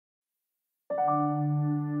Hello,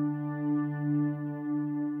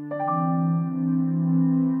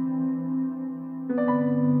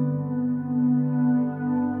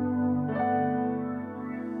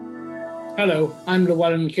 I'm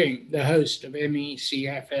Llewellyn King, the host of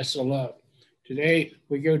CFS Alert. Today,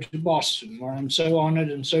 we go to Boston, where I'm so honored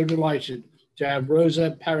and so delighted to have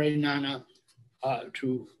Rosa Pari Nana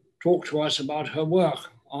to talk to us about her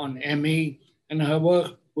work on ME and her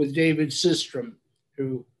work with David Systrom,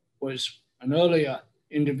 who was an earlier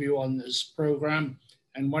interview on this program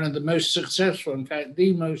and one of the most successful, in fact,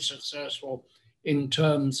 the most successful in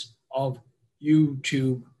terms of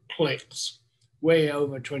YouTube clicks, way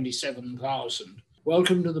over 27,000.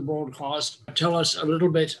 Welcome to the broadcast. Tell us a little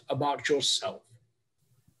bit about yourself.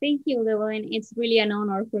 Thank you, Llewellyn. It's really an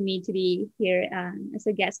honor for me to be here as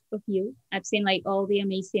a guest of you. I've seen like all the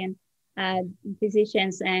amazing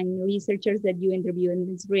physicians and researchers that you interview, and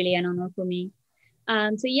it's really an honor for me. I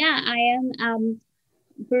am a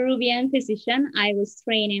Peruvian physician. I was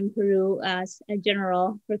trained in Peru as a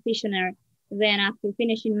general practitioner. Then after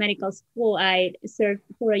finishing medical school, I served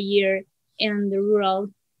for a year in the rural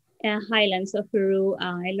highlands of Peru.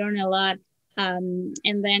 I learned a lot. And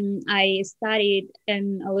then I studied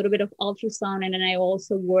a little bit of ultrasound, and then I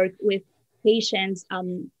also worked with patients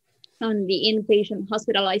on the inpatient,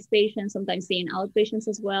 hospitalized patients, sometimes seeing outpatients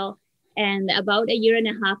as well. And about a year and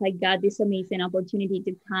a half, I got this amazing opportunity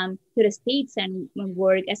to come to the States and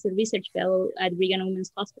work as a research fellow at Brigham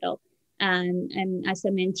Women's Hospital and as a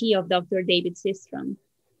mentee of Dr. David Systrom.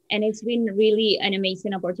 And it's been really an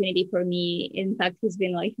amazing opportunity for me. In fact, he's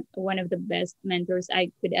been like one of the best mentors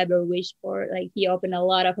I could ever wish for. Like, he opened a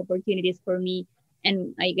lot of opportunities for me.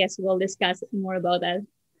 And I guess we'll discuss more about that.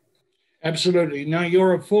 Absolutely. Now,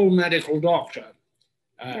 you're a full medical doctor,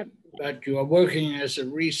 but you are working as a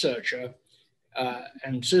researcher.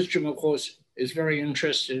 And Systrom, of course, is very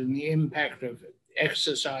interested in the impact of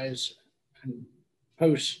exercise and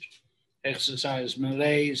post-exercise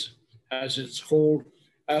malaise, as it's called.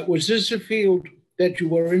 Was this a field that you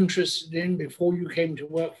were interested in before you came to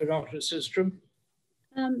work for Dr. Systrom?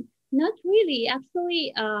 Not really.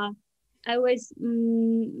 Actually, I was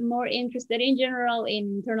more interested in general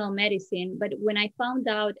in internal medicine. But when I found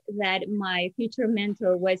out that my future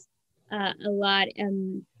mentor was a lot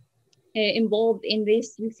involved in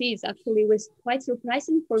this disease, actually was quite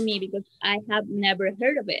surprising for me because I have never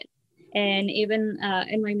heard of it. And even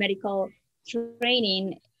in my medical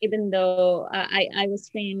training, even though I was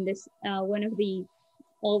trained in this one of the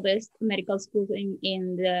oldest medical schools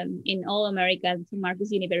in all America, St.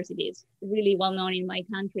 Marcus University, is really well known in my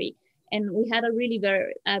country, and we had a really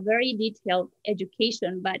very detailed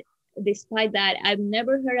education. But despite that, I've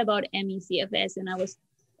never heard about ME/CFS, and I was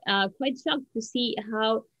quite shocked to see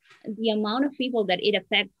how the amount of people that it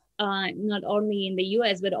affects, not only in the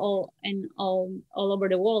U.S. but all over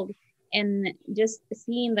the world. And just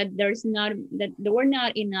seeing that there were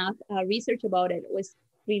not enough research about it was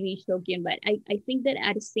really shocking. But I think that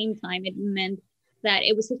at the same time, it meant that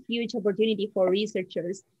it was a huge opportunity for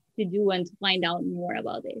researchers to do and to find out more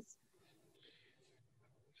about this.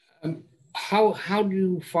 How do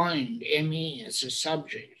you find ME as a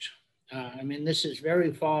subject? I mean, this is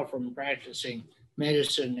very far from practicing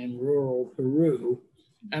medicine in rural Peru.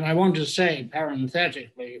 And I want to say,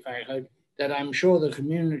 parenthetically, if I could, that I'm sure the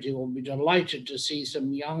community will be delighted to see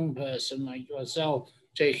some young person like yourself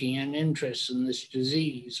taking an interest in this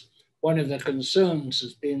disease. One of the concerns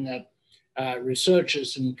has been that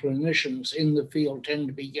researchers and clinicians in the field tend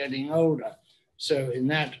to be getting older. So in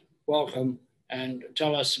that, welcome, and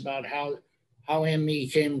tell us about how ME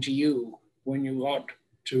came to you when you got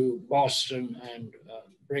to Boston and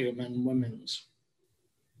Brigham and Women's.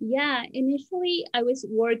 Yeah, initially I was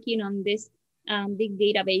working on this big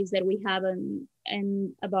database that we have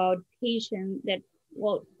and about patients that,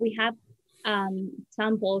 well, we have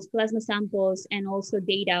samples, plasma samples, and also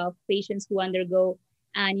data of patients who undergo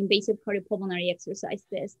an invasive cardiopulmonary exercise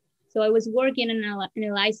test. So I was working on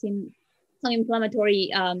analyzing some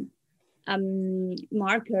inflammatory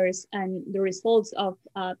markers and the results of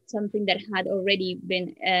something that had already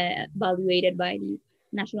been evaluated by the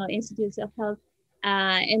National Institutes of Health.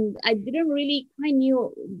 And I didn't really quite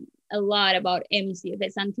knew a lot about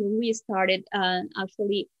ME/CFS until we started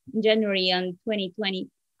actually in January 2020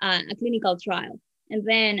 a clinical trial. And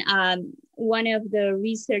then one of the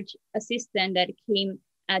research assistant that came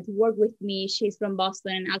to work with me, she's from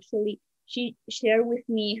Boston, and actually she shared with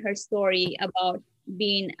me her story about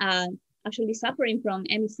being actually suffering from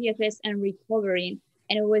ME/CFS and recovering.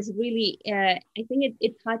 And it was really, I think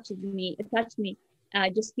it touched me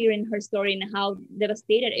just hearing her story and how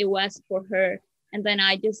devastated it was for her. And then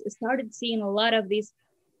I just started seeing a lot of these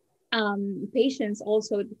patients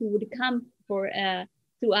also who would come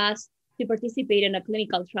to us to participate in a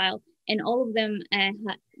clinical trial, and all of them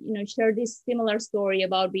share this similar story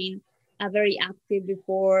about being very active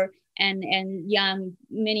before and young.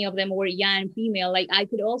 Many of them were young female. Like I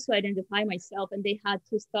could also identify myself, and they had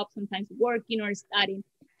to stop sometimes working or studying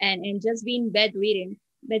and just being bedridden.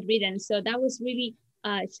 So that was really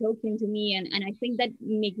shocking to me, and I think that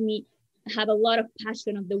made me have a lot of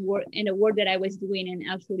passion of the work and the work that I was doing, and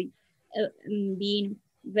actually being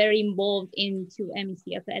very involved into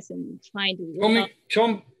ME/CFS and trying to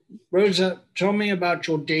Rosa, tell me about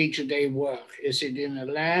your day-to-day work. Is it in a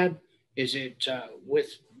lab? Is it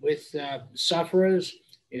with sufferers?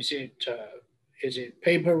 Is it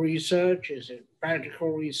paper research? Is it practical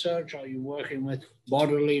research? Are you working with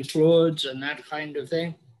bodily fluids and that kind of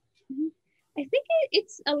thing? I think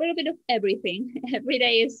it's a little bit of everything. Every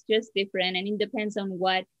day is just different, and it depends on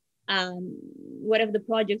what of the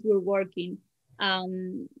projects we're working.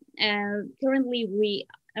 Currently, we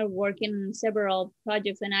are working on several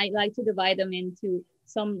projects, and I like to divide them into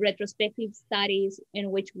some retrospective studies in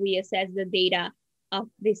which we assess the data of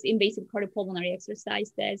this invasive cardiopulmonary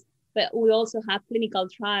exercise test. But we also have clinical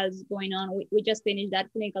trials going on. We just finished that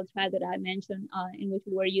clinical trial that I mentioned, in which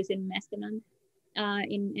we were using mestinon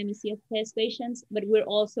in ME/CFS patients. But we're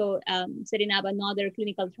also setting up another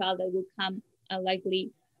clinical trial that will come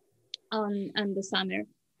likely on the summer,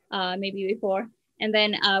 maybe before, and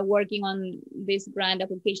then working on these grant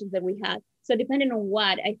applications that we had. So depending on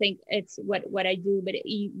what, I think it's what I do. But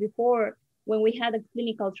before, when we had a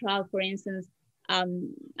clinical trial, for instance,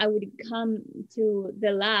 I would come to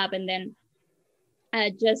the lab and then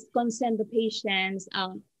just consent the patients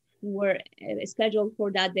who were scheduled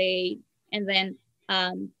for that day, and then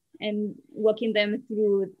and walking them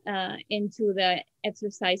through into the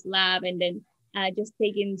exercise lab, and then just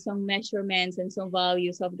taking some measurements and some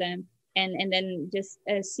values of them, and then just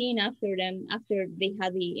seeing after they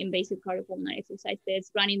had the invasive cardiopulmonary exercise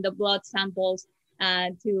test, running the blood samples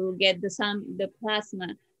to get the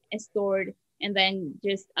plasma stored, and then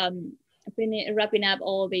just wrapping up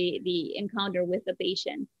all the encounter with the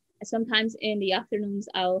patient. Sometimes in the afternoons,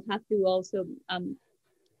 I'll have to also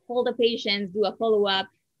call the patients, do a follow-up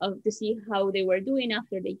to see how they were doing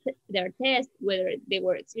after their test, whether they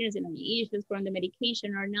were experiencing any issues from the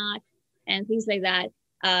medication or not, and things like that.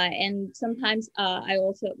 And sometimes I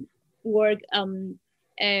also work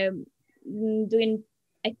doing,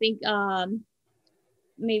 I think,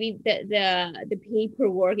 maybe the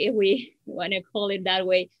paperwork, if we want to call it that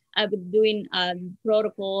way. I've been doing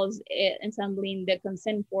protocols, assembling the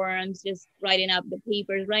consent forms, just writing up the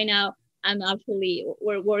papers. Right now,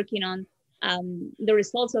 we're working on the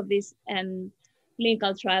results of this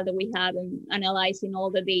clinical trial that we have, and analyzing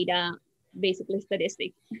all the data, basically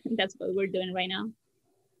statistics. That's what we're doing right now.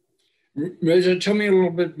 Rosa, tell me a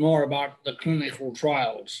little bit more about the clinical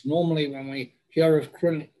trials. Normally, when we hear of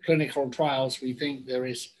clinical trials, we think there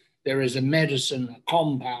is a medicine, a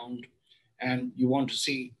compound, and you want to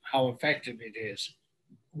see how effective it is.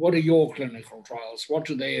 What are your clinical trials? What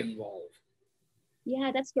do they involve?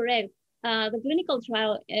 Yeah, that's correct. The clinical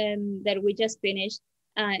trial that we just finished,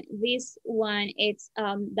 this one, it's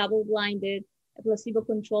double-blinded,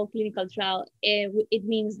 placebo-controlled clinical trial. It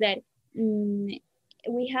means that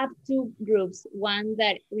we have two groups, one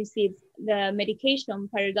that receives the medication,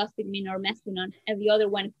 pyridostigmine or mestinon, and the other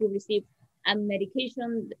one who receives a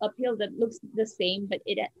medication, a pill that looks the same, but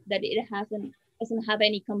it doesn't have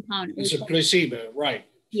any compound. It's a placebo, right?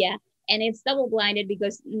 Yeah, and it's double-blinded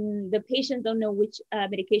because the patients don't know which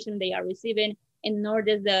medication they are receiving, and nor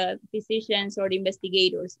does the physicians or the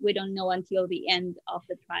investigators. We don't know until the end of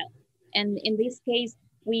the trial. And in this case,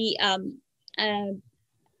 we have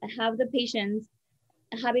the patients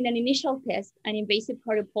having an initial test, an invasive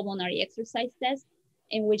cardiopulmonary exercise test,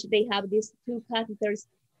 in which they have these two catheters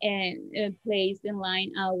placed in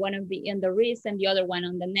line, one in the wrist and the other one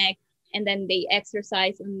on the neck, and then they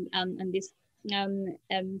exercise on this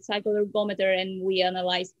cycle ergometer, and we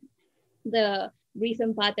analyze the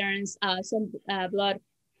rhythm patterns, some blood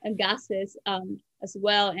and gases as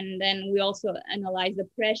well, and then we also analyze the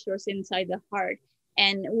pressures inside the heart,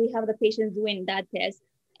 and we have the patients doing that test,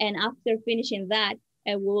 and after finishing that,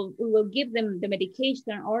 we will give them the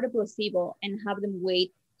medication or the placebo and have them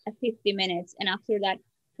wait 50 minutes. And after that,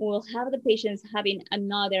 we'll have the patients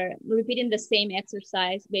repeating the same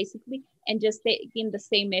exercise basically, and just taking the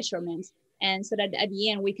same measurements. And so that at the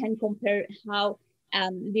end, we can compare how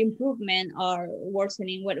the improvement or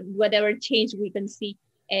worsening, whatever change we can see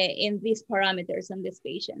in these parameters on these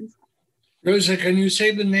patients. Rosa, can you say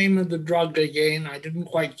the name of the drug again? I didn't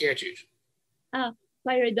quite get it.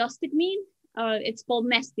 Pyridostigmine. It's called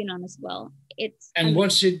mestinone as well. And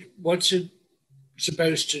what's it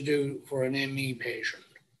supposed to do for an ME patient?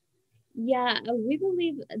 Yeah, we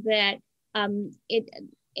believe that it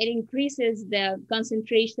increases the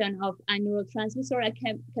concentration of a neurotransmitter, a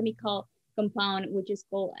chemical compound, which is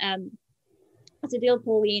called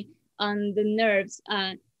acetylcholine on the nerves,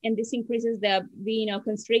 and this increases the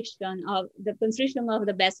constriction of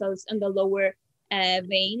the vessels on the lower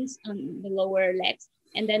veins on the lower legs,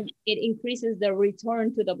 and then it increases the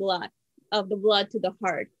return to the blood to the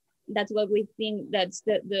heart. That's what we think. That's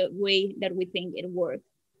the way that we think it works.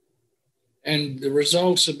 And the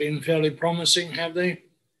results have been fairly promising, have they?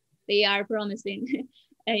 They are promising,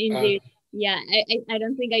 indeed. Yeah, I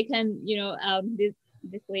don't think I can,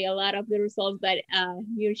 display a lot of the results, but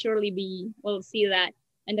you'll surely will see that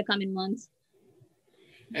in the coming months.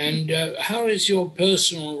 And how is your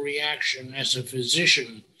personal reaction as a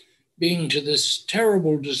physician being to this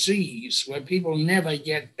terrible disease where people never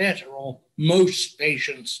get better, or most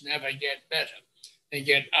patients never get better? They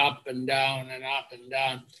get up and down and up and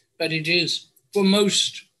down. But it is, for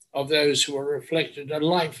most of those who are afflicted, a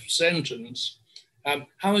life sentence.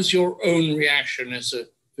 How has your own reaction as a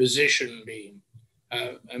physician been?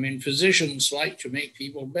 I mean, physicians like to make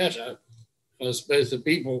people better because both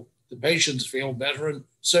the patients feel better, and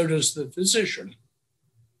so does the physician.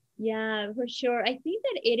 Yeah, for sure. I think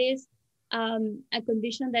that it is a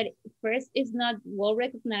condition that first is not well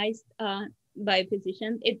recognized by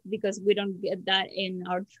physicians. It's because we don't get that in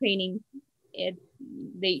our training.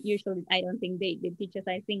 They usually, I don't think they teach us.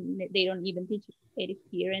 I think they don't even teach it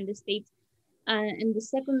here in the States. And the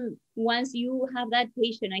second, once you have that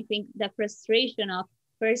patient, I think the frustration of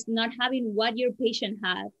first not having what your patient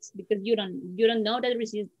has, because you don't know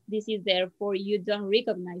that disease, therefore you don't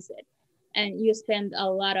recognize it, and you spend a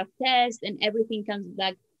lot of tests and everything comes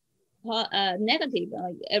back negative.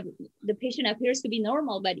 Like the patient appears to be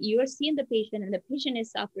normal, but you are seeing the patient and the patient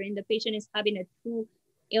is suffering. The patient is having a true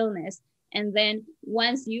illness. And then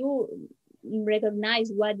once you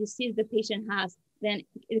recognize what disease the patient has, then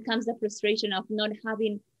it comes the frustration of not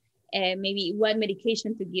having maybe what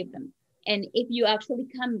medication to give them. And if you actually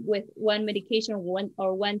come with one medication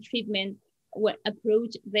or one treatment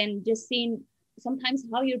approach, then just seeing sometimes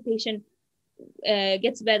how your patient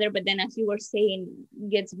gets better, but then as you were saying,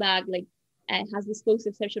 gets back, like has this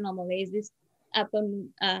post-exertional malaise, this up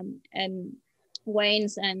and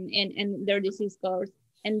wanes and their disease course.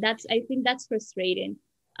 And I think that's frustrating.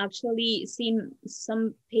 Actually seeing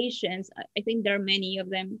some patients, I think there are many of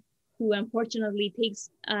them who unfortunately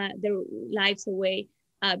takes their lives away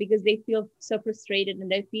because they feel so frustrated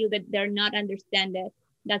and they feel that they're not understood.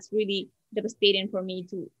 That's really devastating for me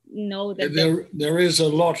to know that there is a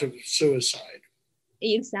lot of suicide.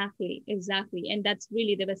 Exactly. And that's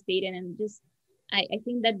really devastating. And just, I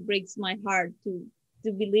think that breaks my heart to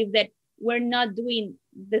believe that we're not doing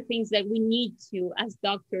the things that we need to as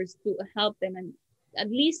doctors to help them. And at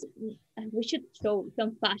least we should show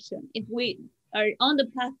compassion. If we are on the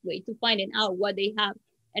pathway to finding out what they have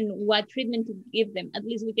and what treatment to give them, at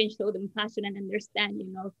least we can show them passion and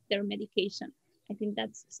understanding of their medication. I think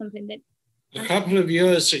that's something that a couple of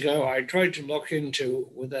years ago, I tried to look into,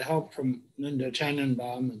 with the help from Linda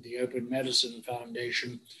Tannenbaum at the Open Medicine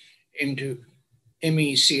Foundation, into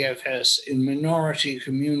ME/CFS in minority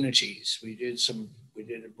communities. We did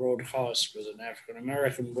a broadcast with an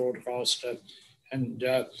African-American broadcaster, and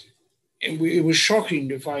it was shocking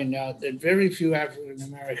to find out that very few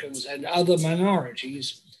African-Americans and other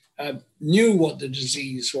minorities knew what the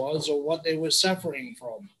disease was or what they were suffering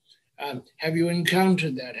from. Have you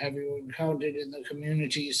encountered that? Have you encountered in the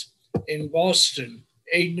communities in Boston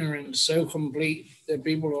ignorance so complete that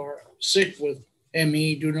people who are sick with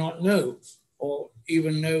ME do not know or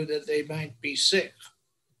even know that they might be sick?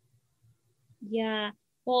 Yeah,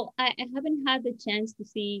 well, I haven't had the chance to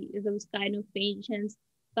see those kind of patients,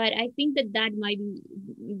 but I think that might be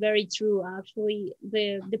very true. Actually,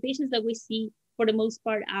 the patients that we see for the most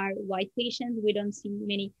part are white patients. We don't see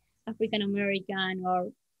many African American or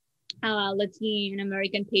Latin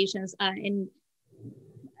American patients, and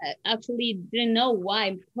actually didn't know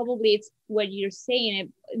why. Probably it's what you're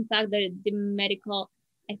saying. In fact, the medical,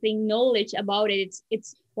 I think, knowledge about it's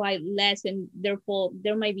quite less, and therefore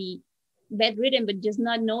there might be bedridden, but just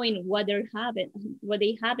not knowing what they have,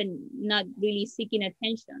 and not really seeking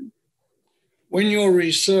attention. When your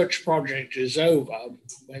research project is over,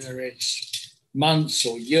 whether it's months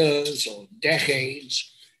or years or decades,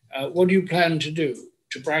 what do you plan to do?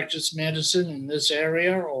 To practice medicine in this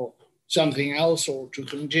area or something else, or to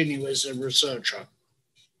continue as a researcher?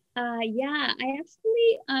 Yeah, I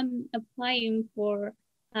actually am applying for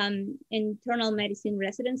internal medicine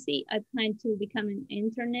residency. I plan to become an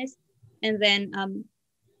internist, and then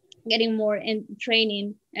getting more in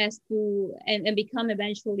training as to and become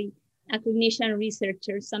eventually a clinician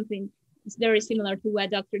researcher, something that's very similar to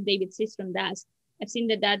what Dr. David Systrom does. I've seen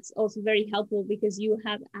that that's also very helpful because you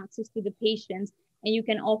have access to the patients and you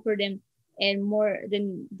can offer them, and more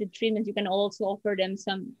than the treatment, you can also offer them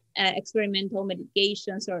some experimental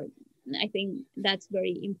medications, or I think that's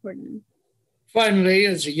very important. Finally,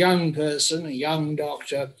 as a young person, a young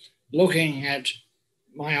doctor, looking at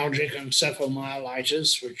myalgic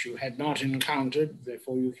encephalomyelitis, which you had not encountered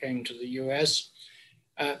before you came to the US,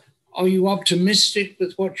 are you optimistic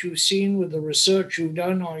with what you've seen with the research you've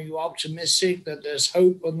done? Are you optimistic that there's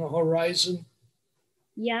hope on the horizon?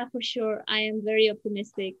 Yeah, for sure. I am very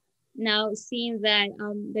optimistic. Now, seeing that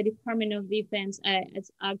the Department of Defense,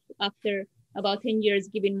 after about 10 years,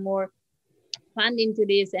 giving more funding to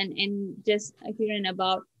this, and just hearing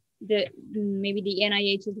about the maybe the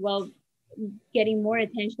NIH as well getting more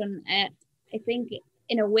attention. I think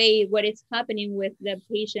in a way what is happening with the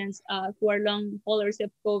patients who are long haulers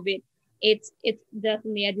of COVID, it's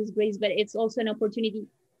definitely a disgrace, but it's also an opportunity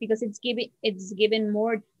because it's given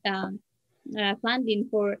more funding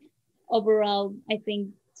for overall. I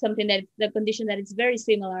think something that the condition that it's very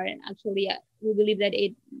similar, and actually we believe that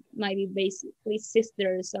it might be basically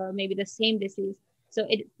sisters or maybe the same disease. So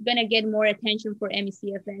it's gonna get more attention for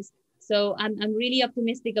ME/CFS. So I'm really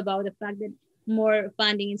optimistic about the fact that more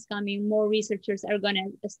funding is coming, more researchers are gonna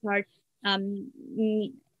start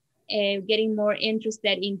getting more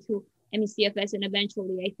interested into ME/CFS, and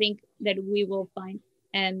eventually I think that we will find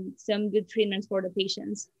some good treatments for the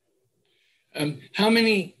patients. How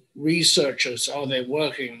many researchers are they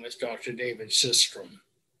working with Dr. David Systrom?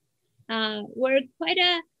 We're quite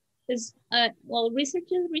well,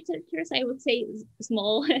 researchers, I would say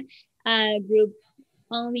small group,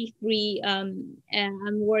 only 3.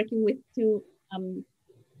 I'm working with 2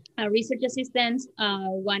 research assistants.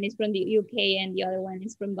 One is from the UK and the other one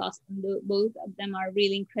is from Boston. Both of them are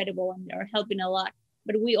really incredible and they're helping a lot.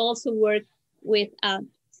 But we also work with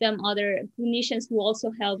some other clinicians who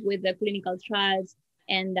also help with the clinical trials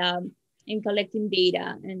and in collecting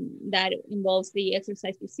data, and that involves the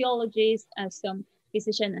exercise physiologists, some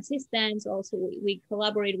physician assistants. Also, we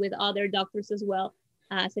collaborate with other doctors as well,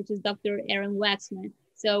 such as Dr. Aaron Waxman.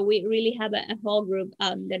 So we really have a whole group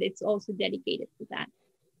that it's also dedicated to that.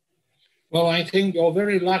 Well, I think you're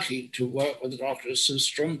very lucky to work with Dr.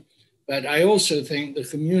 Systrom, but I also think the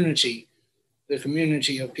community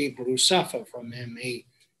of people who suffer from ME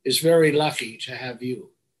is very lucky to have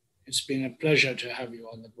you. It's been a pleasure to have you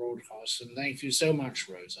on the broadcast, and thank you so much,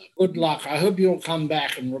 Rosa. Good luck. I hope you'll come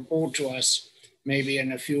back and report to us maybe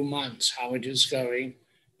in a few months how it is going.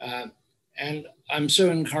 And I'm so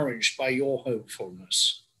encouraged by your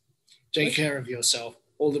hopefulness. Take care of yourself.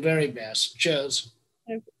 All the very best. Cheers.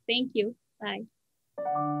 Thank you. Bye.